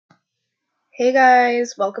Hey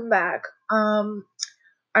guys, welcome back. I'm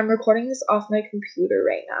recording this off my computer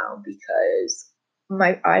right now because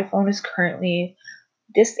my iPhone is currently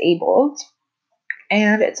disabled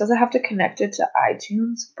and it says I have to connect it to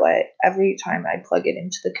iTunes, but every time I plug it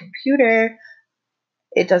into the computer,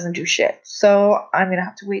 it doesn't do shit. So I'm gonna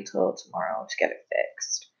have to wait till tomorrow to get it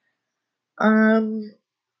fixed. Um,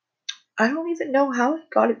 I don't even know how I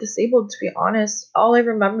got it disabled, to be honest. All I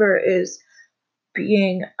remember is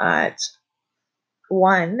being at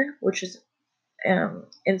one, which is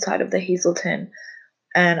inside of the Hazelton,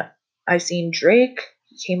 and I seen Drake.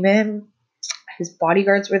 He came in, his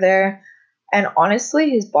bodyguards were there, and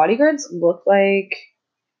honestly, his bodyguards look like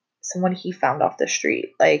someone he found off the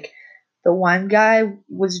street. Like the one guy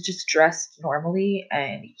was just dressed normally,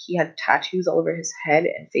 and he had tattoos all over his head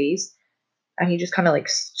and face, and he just kind of like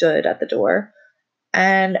stood at the door.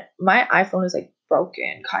 And my iPhone is like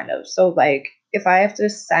broken, kind of. So like if I have to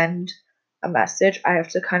send a message, I have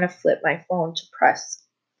to kind of flip my phone to press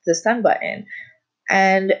the send button.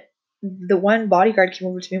 And the one bodyguard came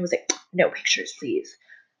over to me and was like, "No pictures, please."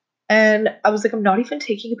 And I was like, "I'm not even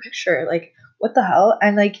taking a picture. Like, what the hell?"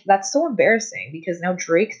 And like, that's so embarrassing because now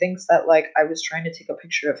Drake thinks that like I was trying to take a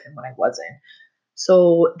picture of him when I wasn't.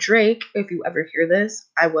 So, Drake, if you ever hear this,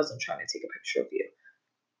 I wasn't trying to take a picture of you.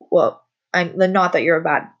 Well, I'm not that you're a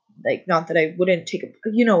bad, like, not that I wouldn't take a,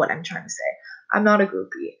 you know what I'm trying to say. I'm not a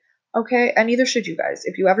groupie. Okay. And neither should you guys.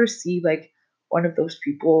 If you ever see like one of those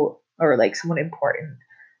people or like someone important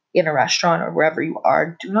in a restaurant or wherever you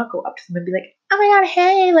are, do not go up to them and be like, "Oh my god,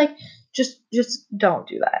 hey," like just don't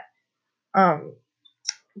do that. Um,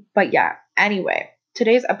 but yeah, anyway,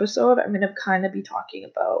 today's episode I'm gonna kind of be talking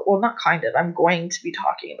about, well, not kind of, I'm going to be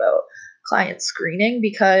talking about client screening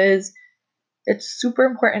because it's super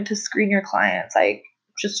important to screen your clients, like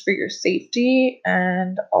just for your safety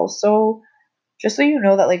and also just so you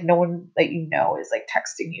know that like no one that you know is like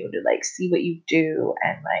texting you to like see what you do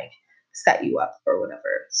and like set you up or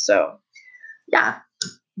whatever. So yeah,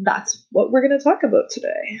 that's what we're going to talk about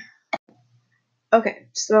today. Okay,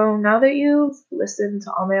 so now that you've listened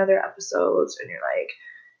to all my other episodes and you're like,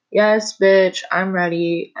 "Yes, bitch, I'm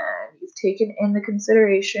ready," and you've taken in the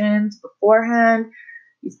considerations beforehand,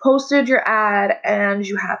 you've posted your ad, and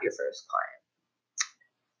you have your first client,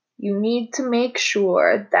 you need to make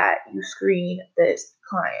sure that you screen this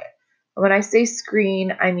client. When I say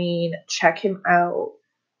screen, I mean check him out,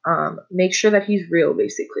 make sure that he's real,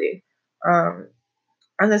 basically. Um,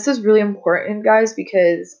 and this is really important, guys,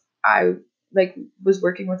 because I like was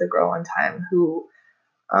working with a girl one time who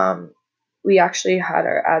um, we actually had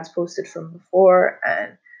our ads posted from before,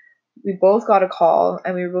 and we both got a call,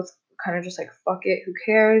 and we were both kind of just like, "Fuck it, who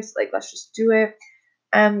cares? Like, let's just do it."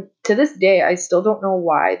 And to this day, I still don't know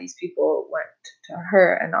why these people went to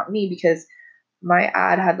her and not me because my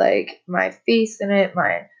ad had like my face in it,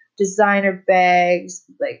 my designer bags,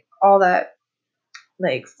 like all that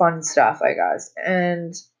like fun stuff, I guess.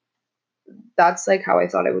 And that's like how I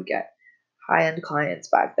thought I would get high end clients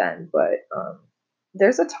back then. But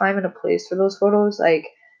there's a time and a place for those photos. Like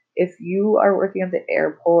if you are working at the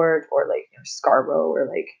airport or like Scarborough or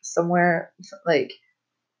like somewhere like,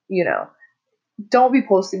 you know, don't be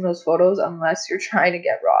posting those photos unless you're trying to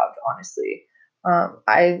get robbed, honestly.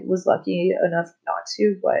 I was lucky enough not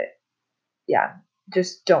to, but yeah,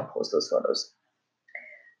 just don't post those photos.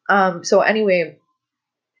 So anyway,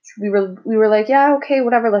 we were like, "Yeah, okay,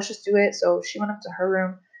 whatever, let's just do it." So she went up to her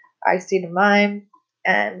room, I stayed in mine,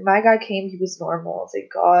 and my guy came, he was normal,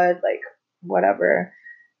 thank God, like whatever.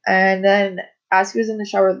 And then as he was in the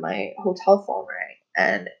shower with my hotel phone rang,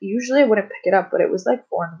 and usually I wouldn't pick it up, but it was like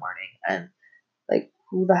 4 in the morning, and like,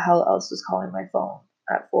 who the hell else was calling my phone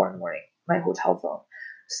at 4 in the morning? My hotel phone.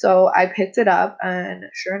 So I picked it up, and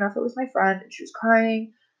sure enough, it was my friend, and she was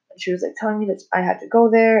crying, and she was like telling me that I had to go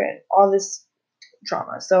there and all this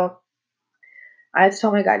drama. So I had to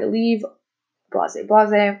tell my guy to leave, blase,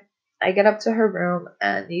 blase. I get up to her room,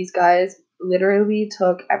 and these guys literally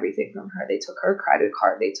took everything from her. They took her credit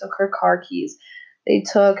card, they took her car keys, they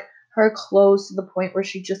took her clothes to the point where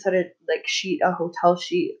she just had a like sheet, a hotel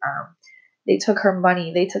sheet. They took her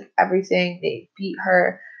money, they took everything, they beat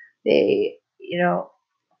her, they,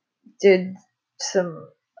 did some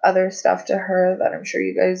other stuff to her that I'm sure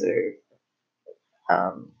you guys are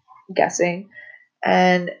guessing.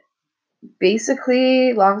 And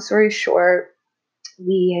basically, long story short,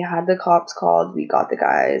 we had the cops called, we got the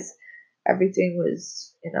guys, everything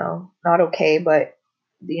was, not okay, but,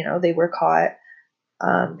 they were caught.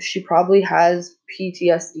 She probably has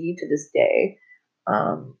PTSD to this day.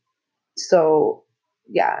 So,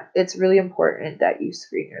 yeah, it's really important that you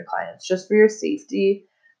screen your clients just for your safety.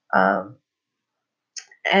 Um,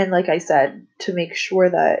 And like I said, to make sure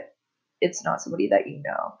that it's not somebody that you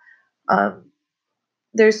know.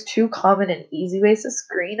 There's two common and easy ways to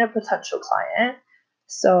screen a potential client.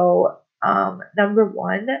 So, number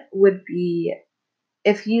one would be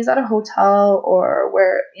if he's at a hotel or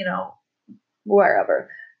wherever,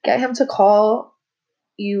 get him to call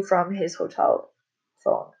you from his hotel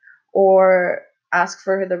phone or ask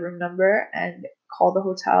for the room number and call the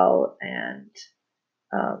hotel and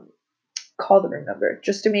um, call the room number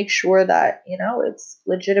just to make sure that, it's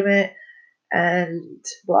legitimate and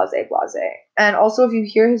blase. And also, if you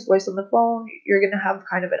hear his voice on the phone, you're going to have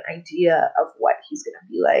kind of an idea of what he's going to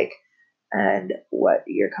be like and what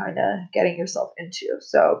you're kind of getting yourself into.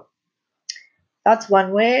 So that's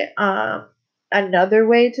one way. Another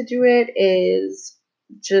way to do it is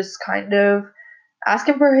just kind of ask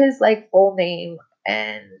him for his like full name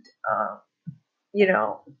and, um, you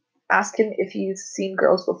know, ask him if he's seen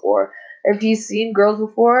girls before. If he's seen girls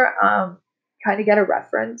before, kind of get a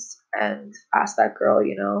reference and ask that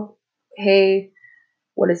girl, hey,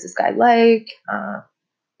 what is this guy like?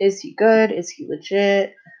 Is he good? Is he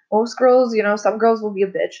legit? Most girls, some girls will be a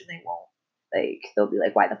bitch and they won't. Like, they'll be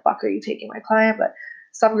like, why the fuck are you taking my client? But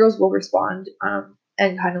some girls will respond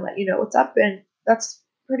and kind of let you know what's up. And that's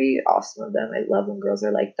pretty awesome of them. I love when girls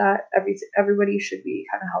are like that. Everybody should be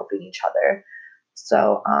kind of helping each other.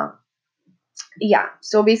 So, yeah.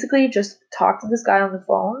 So basically, just talk to this guy on the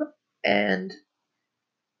phone and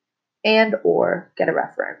or get a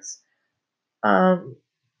reference.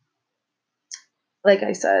 Like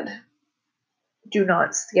I said, do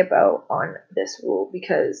not skip out on this rule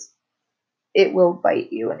because it will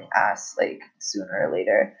bite you in the ass like sooner or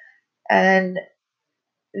later. And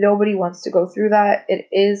nobody wants to go through that. It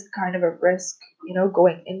is kind of a risk,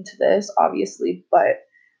 going into this, obviously, but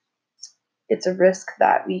it's a risk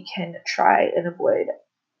that we can try and avoid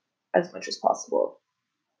as much as possible.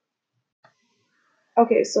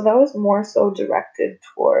 Okay, so that was more so directed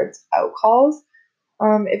towards out calls.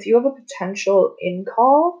 If you have a potential in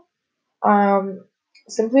call, um,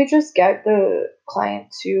 simply just get the client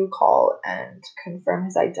to call and confirm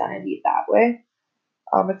his identity that way.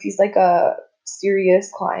 If he's like a serious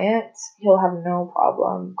client, he'll have no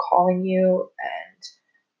problem calling you. And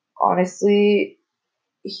honestly,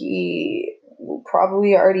 he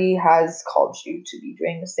probably already has called you to be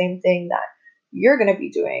doing the same thing that you're going to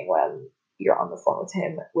be doing when you're on the phone with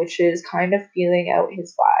him, which is kind of feeling out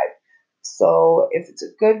his vibe. So if it's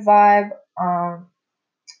a good vibe,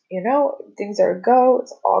 things are a go,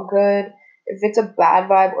 it's all good. If it's a bad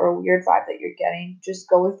vibe or a weird vibe that you're getting, just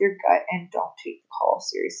go with your gut and don't take the call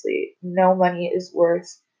seriously. No money is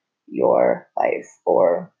worth your life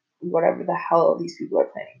or whatever the hell these people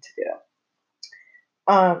are planning to do.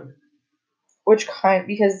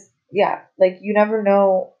 Because yeah, like you never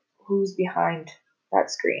know who's behind that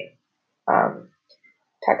screen. Um,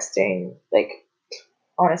 Texting, like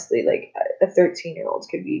honestly, like a 13-year-old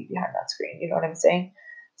could be behind that screen. You know what I'm saying?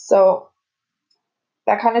 So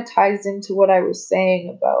that kind of ties into what I was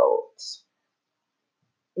saying about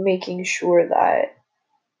making sure that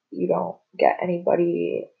you don't get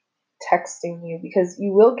anybody texting you because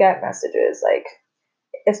you will get messages like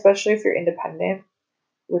especially if you're independent,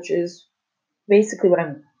 which is basically what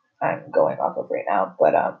I'm going off of right now.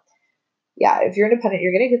 But yeah, if you're independent,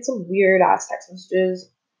 you're gonna get some weird ass text messages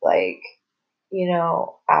like,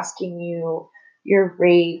 asking you your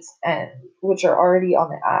rates and which are already on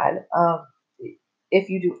the ad. If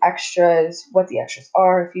you do extras, what the extras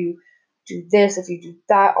are, if you do this, if you do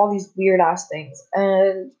that, all these weird ass things.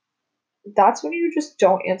 And that's when you just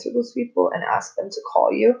don't answer those people and ask them to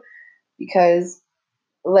call you because,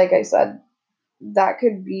 like I said, that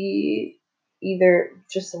could be either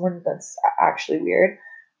just someone that's actually weird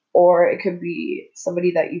or it could be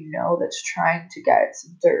somebody that you know that's trying to get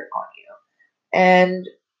some dirt on you. And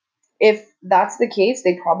if that's the case,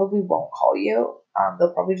 they probably won't call you.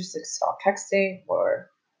 They'll probably just like stop texting or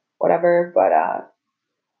whatever. But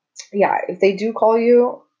yeah, if they do call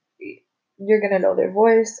you, you're gonna know their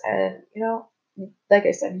voice, and like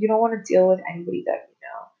I said, you don't want to deal with anybody that you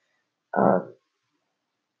know.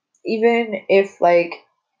 Even if like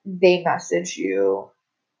they message you,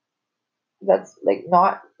 that's like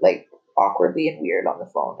not like awkwardly and weird on the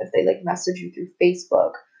phone. If they like message you through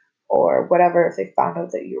Facebook or whatever, if they found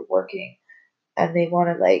out that you're working and they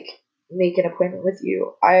want to like make an appointment with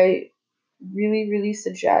you, I really, really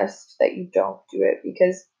suggest that you don't do it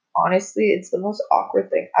because honestly, it's the most awkward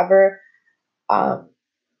thing ever. Um,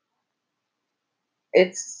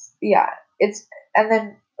 yeah, and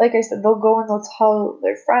then like I said, they'll go and they'll tell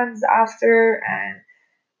their friends after, and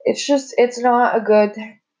it's not a good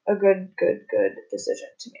decision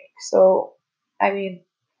to make. So, I mean,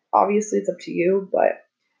 Obviously, it's up to you, but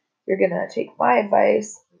you're gonna take my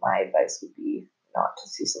advice. My advice would be not to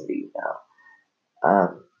see somebody you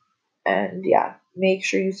know. And yeah, make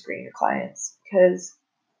sure you screen your clients because,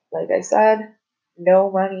 like I said,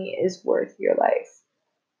 no money is worth your life.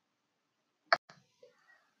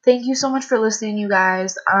 Thank you so much for listening, you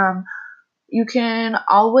guys. You can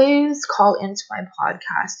always call into my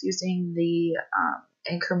podcast using the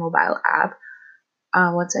Anchor mobile app.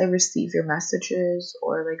 Once I receive your messages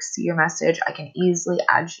or like see your message, I can easily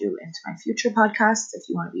add you into my future podcasts if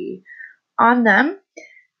you want to be on them.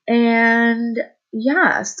 And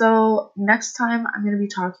yeah, so next time I'm going to be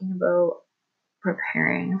talking about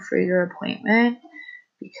preparing for your appointment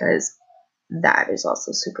because that is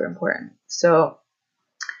also super important. So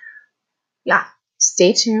yeah,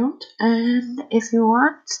 stay tuned. And if you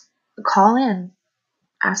want, call in,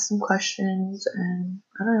 ask some questions, and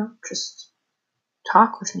I don't know, just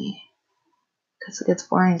talk with me because it gets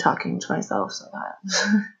boring talking to myself so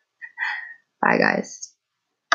that. Bye, guys.